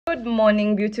Good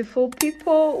morning, beautiful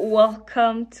people.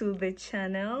 Welcome to the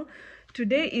channel.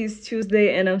 Today is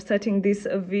Tuesday and I'm starting this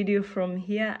video from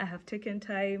here. I have taken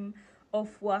time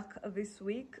off work this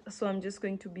week, so I'm just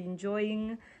going to be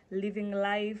enjoying living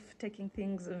life, taking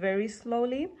things very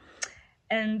slowly.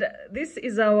 And this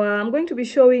is I'm going to be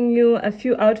showing you a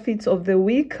few outfits of the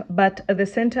week, but the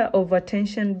center of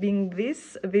attention being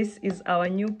this is our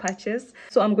new purchase.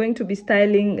 So I'm going to be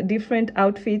styling different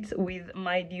outfits with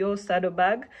my Dior saddle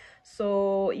bag.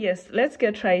 So yes, let's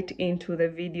get right into the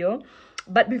video.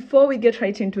 But before we get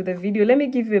right into the video, let me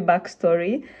give you a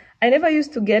backstory. I never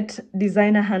used to get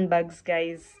designer handbags,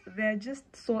 guys. They're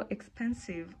just so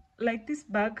expensive. Like this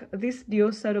bag, this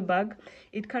Dior saddle bag,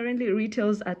 it currently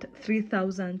retails at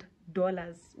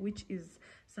 $3,000, which is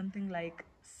something like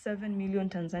 7 million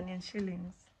Tanzanian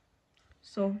shillings.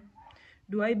 So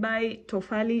do I buy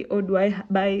tofali or do I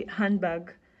buy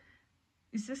handbag?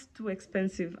 It's just too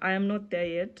expensive. I am not there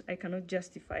yet. I cannot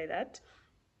justify that.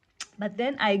 But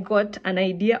then I got an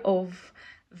idea of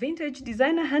vintage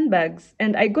designer handbags,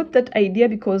 and I got that idea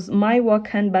because my work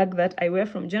handbag that I wear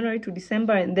from January to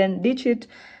December and then ditch it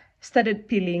started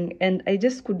peeling, and I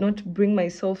just could not bring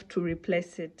myself to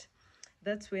replace it.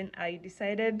 That's when I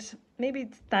decided maybe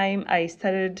it's time I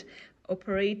started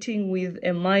operating with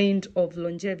a mind of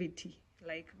longevity,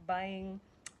 like buying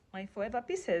my forever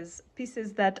pieces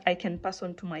that I can pass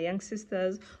on to my young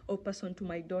sisters or pass on to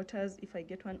my daughters if I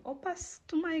get one, or pass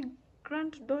to my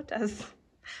granddaughters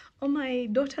or my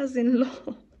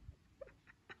daughters-in-law.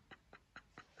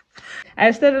 I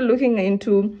started looking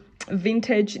into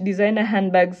vintage designer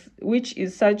handbags, which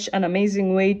is such an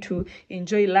amazing way to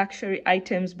enjoy luxury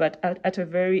items but at a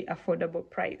very affordable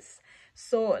price.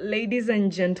 So ladies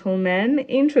and gentlemen,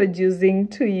 introducing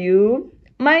to you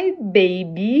my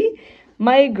baby,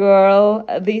 my girl,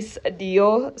 this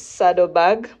Dior saddle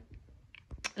bag.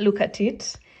 Look at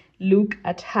it, look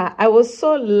at her. I was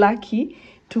so lucky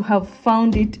to have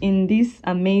found it in this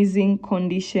amazing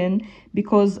condition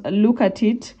because look at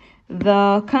it.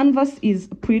 The canvas is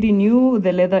pretty new,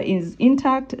 the leather is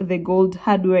intact, the gold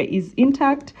hardware is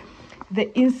intact,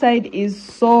 the inside is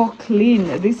so clean.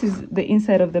 This is the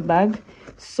inside of the bag,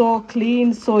 so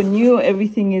clean, so new,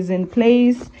 everything is in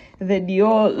place. The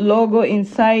Dior logo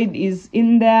inside is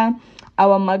in there.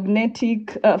 Our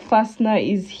magnetic fastener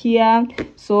is here,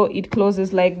 so it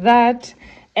closes like that.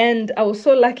 And I was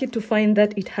so lucky to find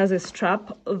that it has a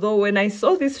strap, though when I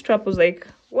saw this strap I was like,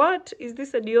 what is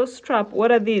this, a Dior strap? What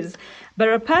are these?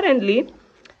 But apparently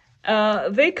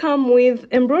they come with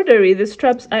embroidery. The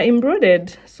straps are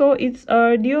embroidered, so it's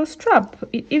a Dior strap.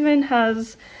 It even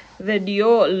has the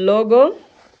Dior logo.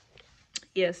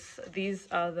 Yes, these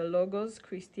are the logos,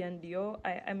 Christian Dior.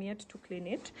 I am yet to clean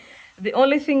it. The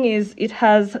only thing is it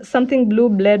has something blue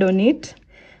bled on it,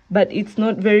 but it's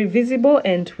not very visible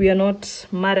and we are not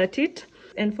mad at it.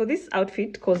 And for this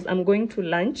outfit, because I'm going to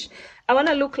lunch, I want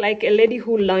to look like a lady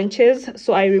who lunches,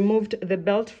 so I removed the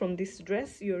belt from this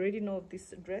dress. You already know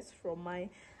this dress from my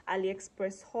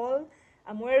AliExpress haul.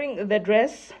 I'm wearing the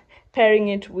dress, pairing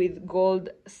it with gold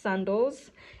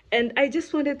sandals, and I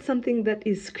just wanted something that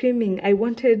is screaming. I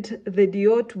wanted the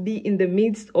Dior to be in the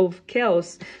midst of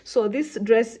chaos. So this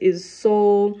dress is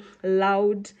so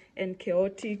loud and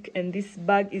chaotic, and this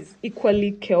bag is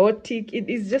equally chaotic. It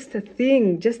is just a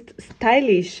thing, just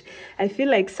stylish. I feel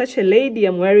like such a lady.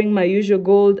 I'm wearing my usual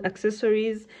gold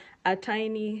accessories, a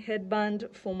tiny headband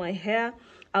for my hair.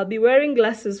 I'll be wearing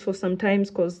glasses for some time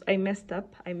because I messed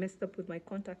up with my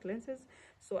contact lenses,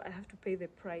 so I have to pay the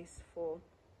price for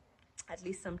at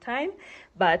least some time.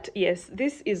 But yes,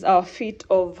 this is our fit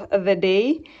of the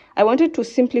day. I wanted to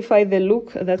simplify the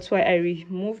look, that's why I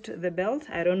removed the belt.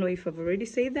 I don't know if I've already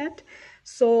said that.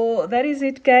 So that is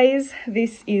it, guys.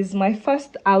 This is my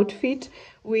first outfit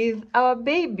with our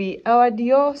baby, our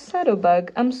Dior saddle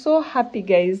bag. I'm so happy,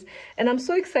 guys, and I'm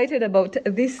so excited about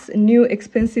this new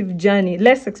expensive journey.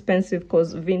 Less expensive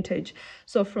because vintage.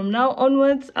 So from now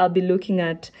onwards, I'll be looking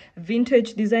at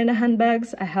vintage designer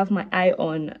handbags. I have my eye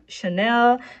on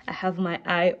Chanel. I have my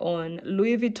eye on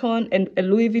Louis Vuitton and a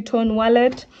Louis Vuitton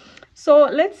wallet. So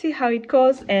let's see how it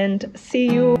goes and see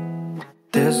you.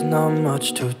 There's not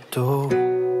much to do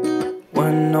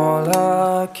when all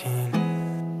I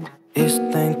can is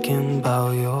thinking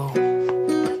about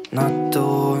you. Not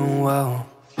doing well,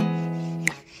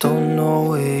 don't know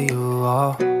where you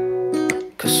are,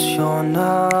 'cause you're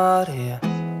not here.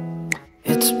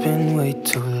 It's been way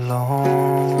too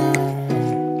long.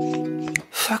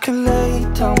 If I could lay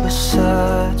down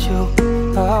beside you,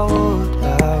 I would.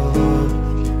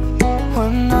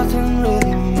 When nothing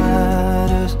really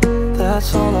matters,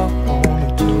 that's all I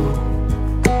wanna do.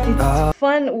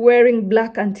 fun wearing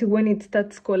black until when it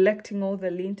starts collecting all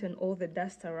the lint and all the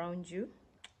dust around you.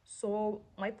 So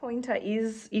my pointer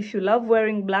is, if you love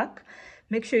wearing black,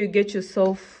 make sure you get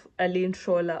yourself a lint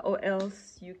roller, or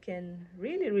else you can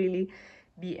really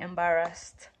be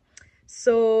embarrassed.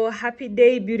 So happy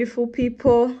day, beautiful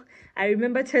people. I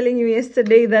remember telling you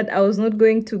yesterday that I was not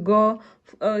going to go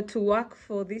to work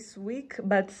for this week,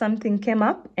 but something came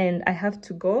up and I have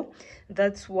to go.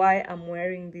 That's why I'm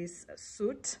wearing this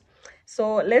suit.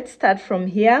 So let's start from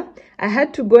here. I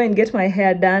had to go and get my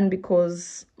hair done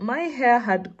because my hair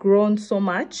had grown so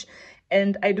much,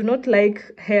 and I do not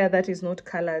like hair that is not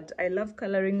colored. I love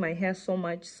coloring my hair so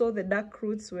much, so the dark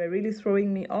roots were really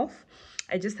throwing me off.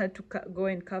 I just had to go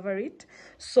and cover it.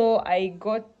 So I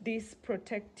got this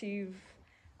protective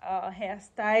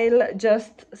hairstyle,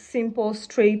 just simple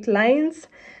straight lines.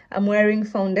 I'm wearing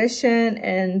foundation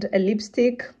and a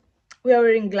lipstick. We are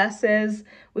wearing glasses.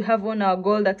 We have on our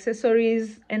gold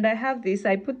accessories, and I have this.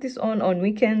 I put this on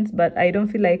weekends, but I don't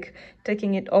feel like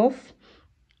taking it off.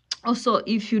 Also,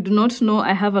 if you do not know,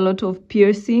 I have a lot of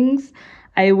piercings.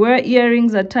 I wear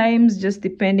earrings at times, just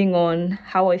depending on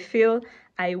how I feel.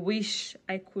 I wish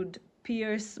I could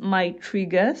pierce my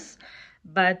triggers,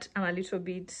 but I'm a little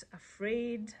bit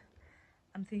afraid.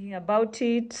 I'm thinking about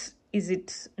it. Is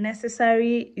it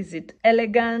necessary? Is it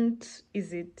elegant?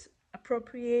 Is it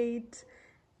appropriate?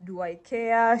 Do I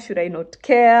care? Should I not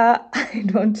care? I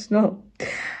don't know.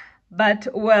 But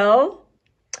well,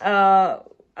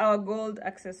 our gold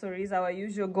accessories, our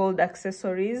usual gold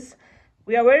accessories.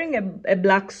 We are wearing a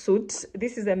black suit.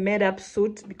 This is a made-up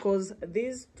suit because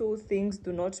these two things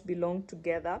do not belong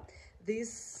together.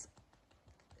 This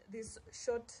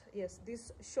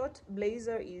short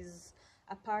blazer is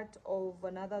a part of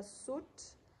another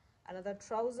suit, another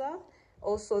trouser.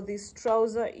 Also, this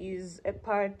trouser is a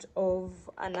part of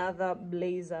another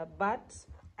blazer, but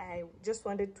I just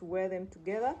wanted to wear them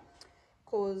together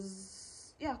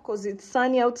because it's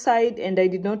sunny outside and I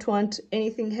did not want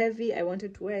anything heavy. I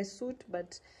wanted to wear a suit,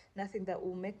 but nothing that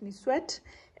will make me sweat.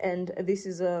 And this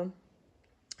is a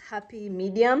happy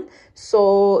medium.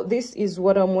 So this is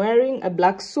what I'm wearing: a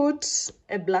black suit,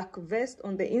 a black vest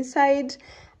on the inside.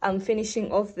 I'm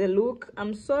finishing off the look.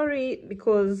 I'm sorry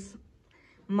because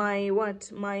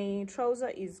my trouser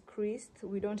is creased.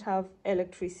 We don't have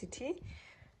electricity.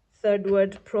 Third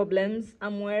world problems.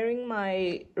 I'm wearing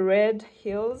my red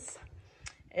heels,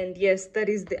 and yes, that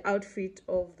is the outfit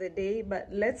of the day. But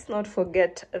let's not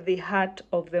forget the heart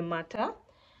of the matter.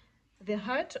 The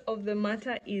heart of the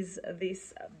matter is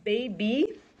this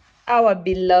baby, our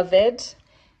beloved,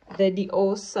 the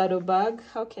Dior saddlebag.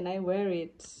 How can I wear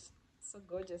it? So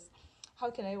gorgeous. How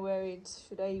can I wear it?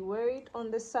 Should I wear it on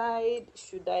the side?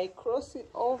 Should I cross it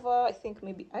over? I think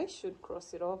maybe I should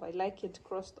cross it over. I like it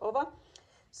crossed over.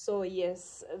 So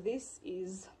yes, this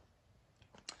is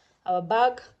our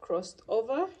bag crossed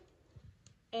over,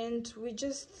 and we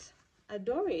just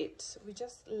adore it. We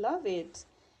just love it.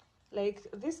 Like,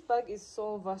 this bag is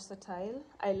so versatile.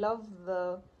 I love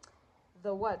the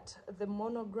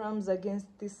monograms against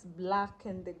this black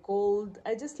and the gold.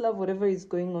 I just love whatever is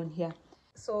going on here.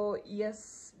 So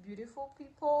yes, beautiful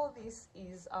people, this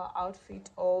is our outfit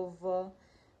of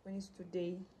when is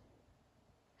today?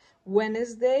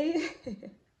 Wednesday.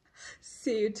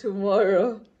 See you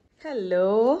tomorrow.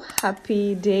 Hello,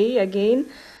 happy day again.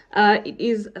 It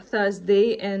is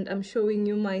Thursday and I'm showing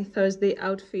you my Thursday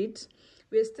outfit.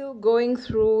 We're still going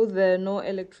through the no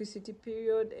electricity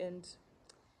period, and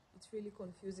it's really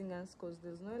confusing us because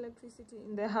there's no electricity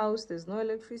in the house, there's no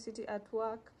electricity at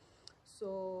work,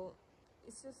 so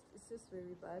it's just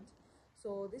very bad.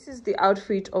 So this is the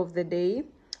outfit of the day.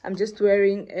 I'm just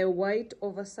wearing a white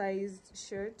oversized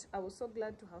shirt. I was so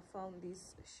glad to have found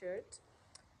this shirt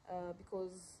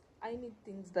because I need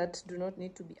things that do not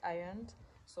need to be ironed.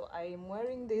 So I am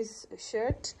wearing this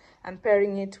shirt. I'm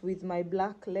pairing it with my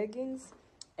black leggings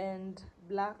and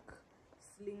black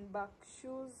slingback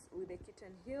shoes with a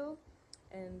kitten heel,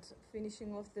 and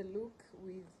finishing off the look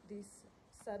with this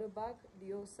saddlebag,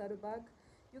 Dior saddlebag.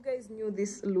 You guys knew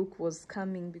this look was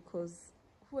coming because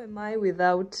who am I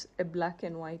without a black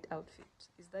and white outfit?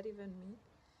 Is that even me?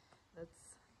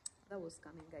 That was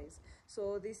coming, guys.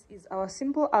 So this is our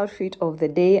simple outfit of the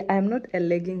day. I am not a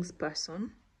leggings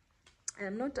person. I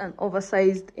am not an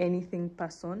oversized anything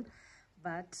person,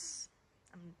 but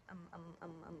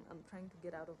I'm trying to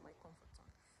get out of my comfort zone.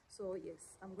 So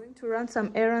yes, I'm going to run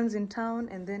some errands in town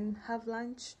and then have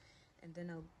lunch, and then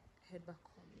I'll head back home.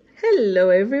 Hello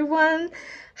everyone,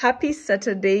 happy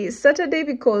Saturday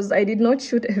because I did not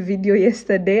shoot a video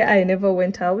yesterday. I never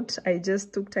went out. I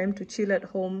just took time to chill at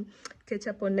home, catch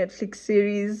up on Netflix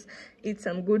series, eat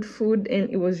some good food, and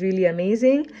it was really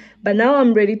amazing. But now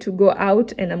I'm ready to go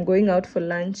out, and I'm going out for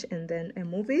lunch and then a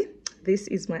movie. This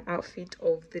is my outfit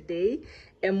of the day,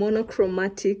 a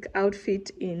monochromatic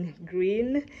outfit in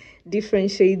green,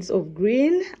 different shades of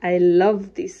green. I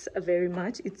love this very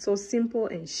much. It's so simple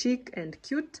and chic and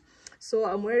cute. So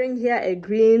I'm wearing here a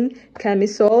green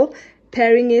camisole,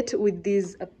 pairing it with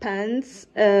these pants,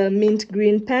 mint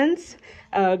green pants,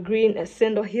 green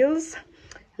sandal heels.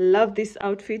 Love this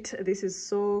outfit. This is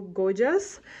so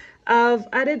gorgeous. I've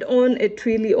added on a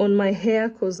twirly on my hair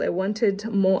because I wanted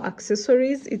more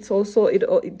accessories. It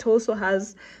also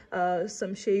has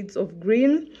some shades of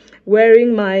green.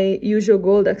 Wearing my usual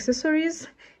gold accessories,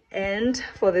 and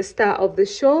for the star of the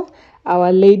show,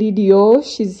 our lady Dior,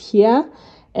 she's here,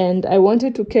 and I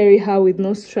wanted to carry her with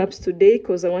no straps today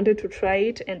because I wanted to try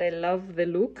it, and I love the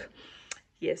look.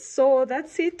 Yes, so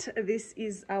that's it. This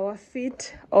is our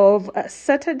fit of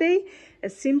Saturday, a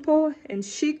simple and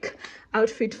chic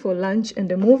outfit for lunch and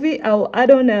the movie. I'll add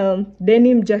on a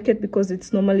denim jacket because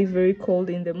it's normally very cold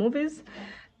in the movies.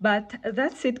 But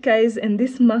that's it, guys, and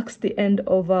this marks the end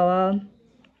of our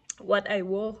what I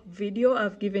wore video.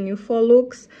 I've given you 4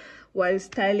 looks while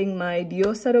styling my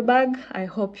Dior saddle bag. I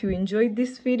hope you enjoyed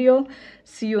this video.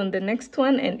 See you on the next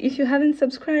one, and if you haven't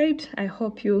subscribed, I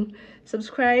hope you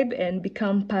subscribe and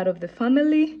become part of the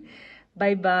family.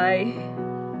 Bye bye.